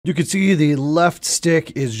You can see the left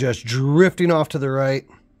stick is just drifting off to the right.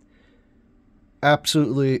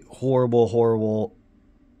 Absolutely horrible, horrible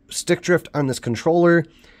stick drift on this controller.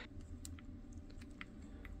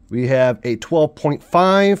 We have a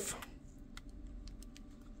 12.5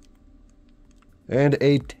 and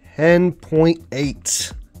a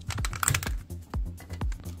 10.8.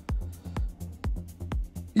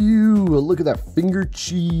 Ew, look at that finger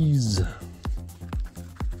cheese.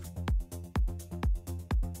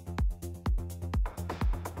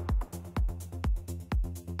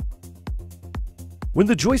 When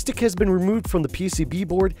the joystick has been removed from the PCB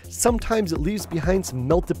board, sometimes it leaves behind some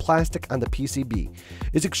melted plastic on the PCB.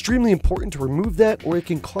 It's extremely important to remove that, or it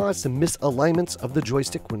can cause some misalignments of the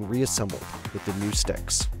joystick when reassembled with the new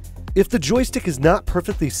sticks. If the joystick is not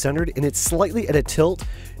perfectly centered and it's slightly at a tilt,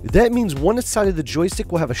 that means one side of the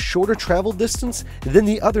joystick will have a shorter travel distance than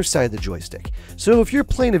the other side of the joystick. So if you're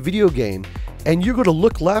playing a video game and you're going to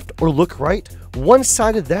look left or look right, one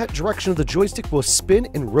side of that direction of the joystick will spin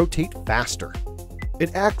and rotate faster.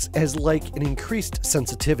 It acts as like an increased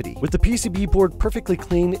sensitivity. With the PCB board perfectly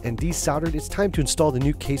clean and desoldered, it's time to install the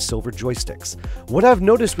new K-Silver joysticks. What I've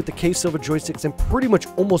noticed with the K-Silver joysticks and pretty much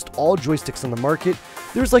almost all joysticks on the market,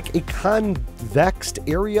 there's like a convexed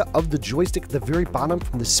area of the joystick at the very bottom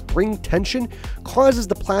from the spring tension causes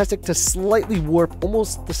the plastic to slightly warp,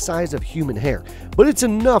 almost the size of human hair. But it's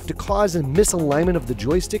enough to cause a misalignment of the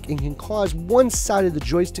joystick and can cause one side of the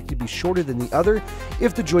joystick to be shorter than the other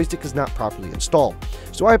if the joystick is not properly installed.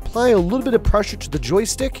 So I apply a little bit of pressure to the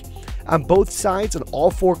joystick on both sides and all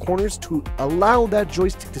four corners to allow that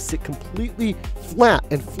joystick to sit completely flat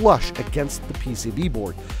and flush against the PCB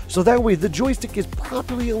board. So that way the joystick is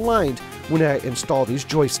properly aligned when I install these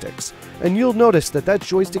joysticks. And you'll notice that that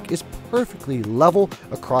joystick is perfectly level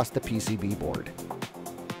across the PCB board.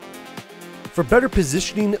 For better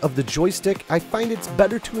positioning of the joystick, I find it's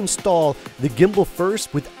better to install the gimbal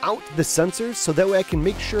first without the sensors, so that way I can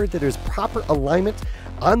make sure that there's proper alignment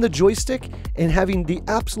on the joystick and having the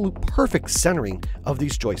absolute perfect centering of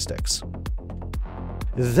these joysticks.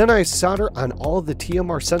 Then I solder on all of the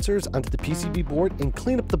TMR sensors onto the PCB board and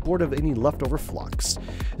clean up the board of any leftover flux.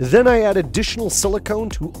 Then I add additional silicone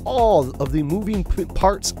to all of the moving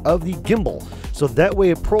parts of the gimbal, so that way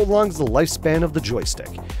it prolongs the lifespan of the joystick.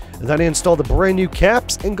 Then I install the brand new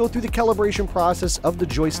caps and go through the calibration process of the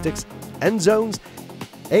joystick's end zones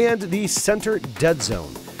and the center dead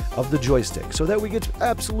zone of the joystick, so that we get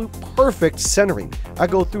absolute perfect centering. I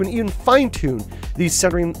go through and even fine tune the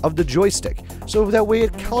centering of the joystick, so that way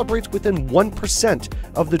it calibrates within 1%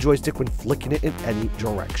 of the joystick when flicking it in any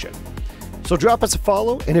direction. So drop us a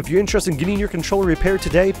follow, and if you're interested in getting your controller repaired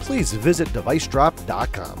today, please visit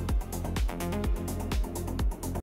DeviceDrop.com.